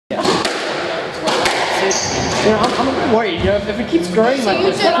You know, I'm a bit worried. You know, if it keeps growing like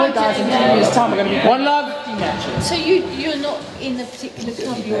this, the poor guys in 10 years' time are going to be one love 50 matches. So you're not in a particular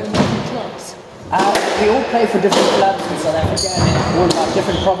club, you're in different clubs? We all play for different clubs in South Africa and all about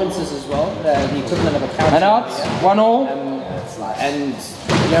different provinces as well. The equivalent of a county. And out, 1-1. And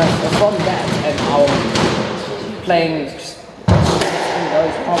you know, from that and our playing in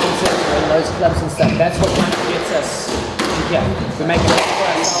those provinces or in those clubs and stuff, that's what kind of gets us to here. We make it for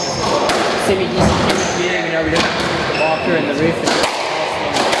ourselves semi-decent being, you know, we don't have to put the marker and the ref and the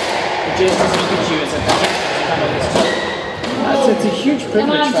just as look at you as a kind of this club. It's a huge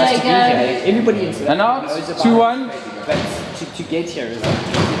privilege for us to be here. Everybody in South Africa knows about 2-1. it, but to get here is very,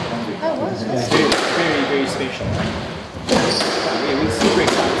 very, very special. Yeah, we're super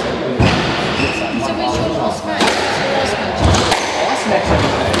excited. So where's your last match? Last match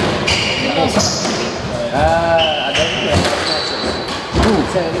I don't know.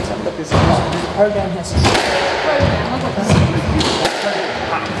 So let's have a look. This program has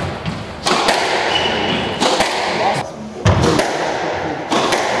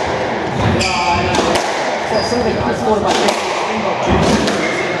some of the guys thought about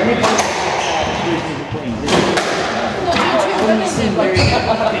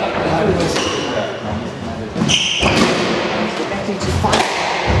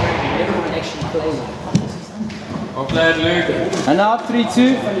Well played, Luke. And now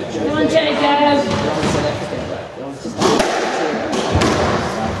 3-2. Come on, Jago.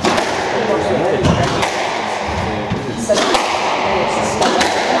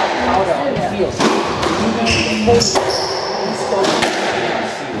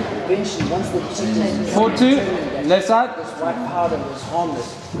 Eventually, 4-2. Left side. This white powder was harmless.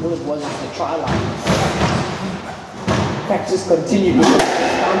 All it was the try line. Practice continued with the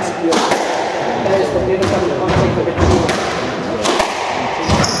bouncy players that never come in contact with the team.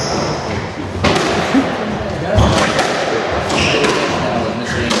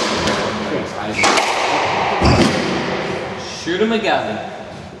 Shoot him again.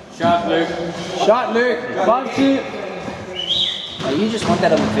 Shot, Luke. Shot, Luke. 5-2. Oh, you just want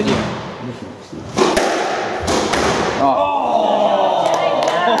that on the video. Oh.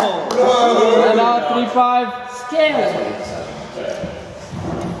 And now 3-5. Scary.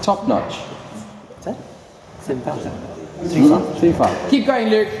 Top notch. What's that? 7,000. 3-5. 3-5. Keep going,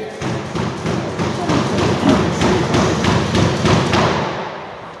 Luke.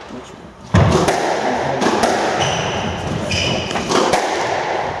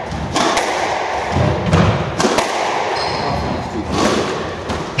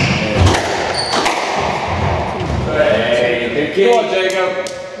 Go on, Jago.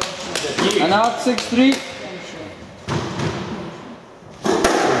 And now 6-3.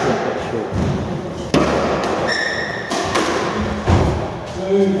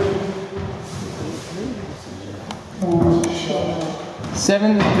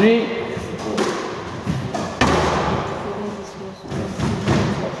 Seven, 3.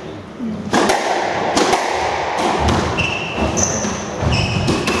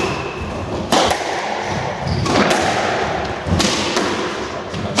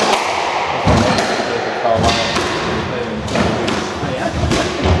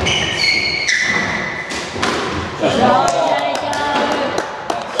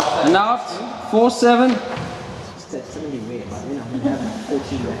 And out, 4-7. That's really weird, but you know, we have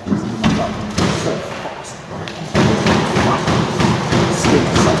 14 matches in my club. So fast.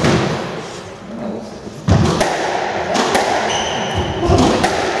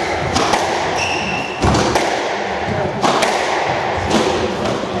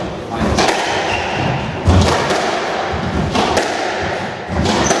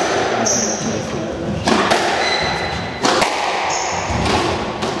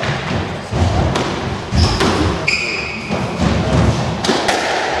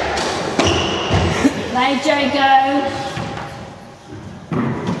 Jago.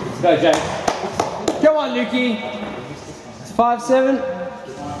 Let's go, Jake. Come on, Lukey. It's 5-7.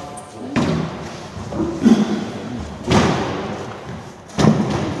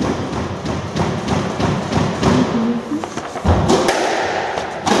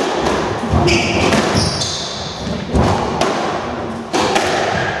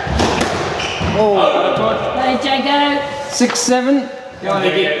 Oh. Play, Jago. 6-7. Go on,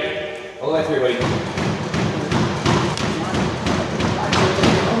 Nicky. All the way through, buddy.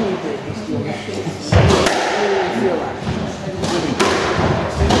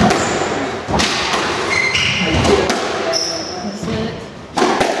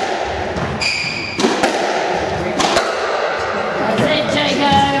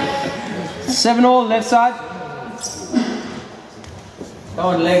 Seven all left side. Go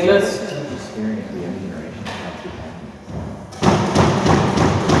on, legless.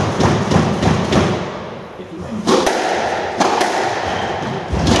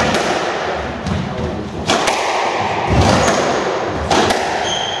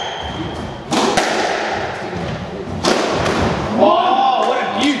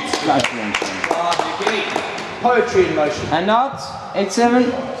 Poetry in motion. And out.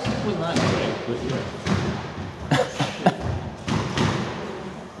 8-7.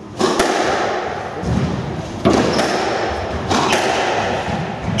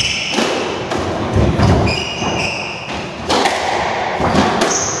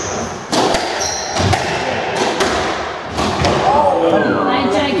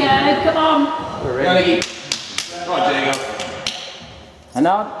 Come on. Come on, Jago. And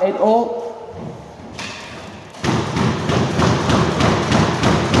out. 8-all.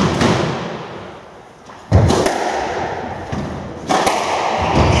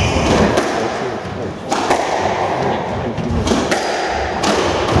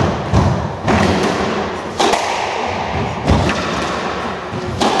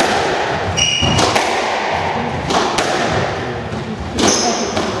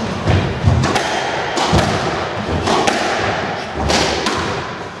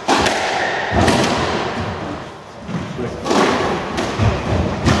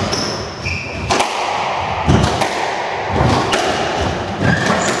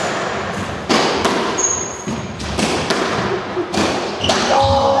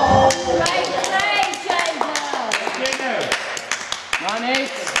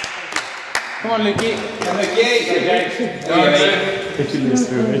 Come on, Luki.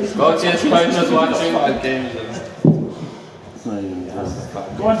 Go to his coaches watching.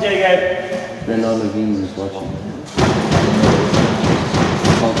 Come on, Jago. Bernardo Vins is watching.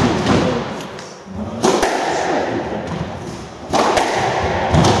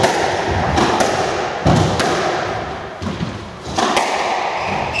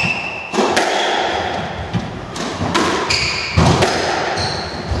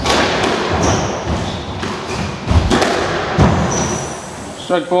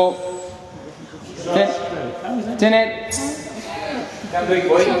 Strike ball. 10-8. Big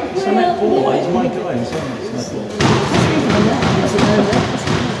boy. He's my guy.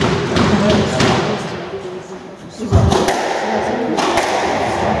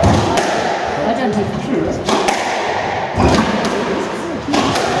 I don't think it's true.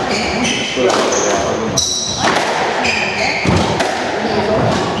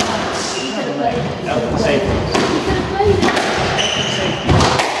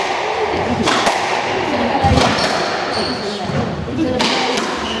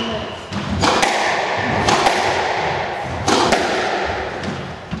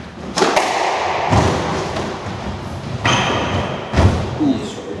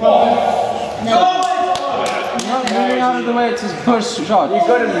 Moving out of the way, it's his first shot. You've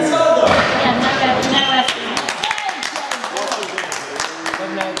got to move.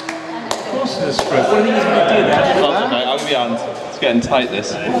 What's this, Fred? What do you think he's going to do there? I'll be honest. It's getting tight,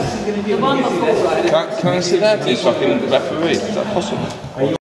 this. Can I sit there, please, so I can referee? Is that possible?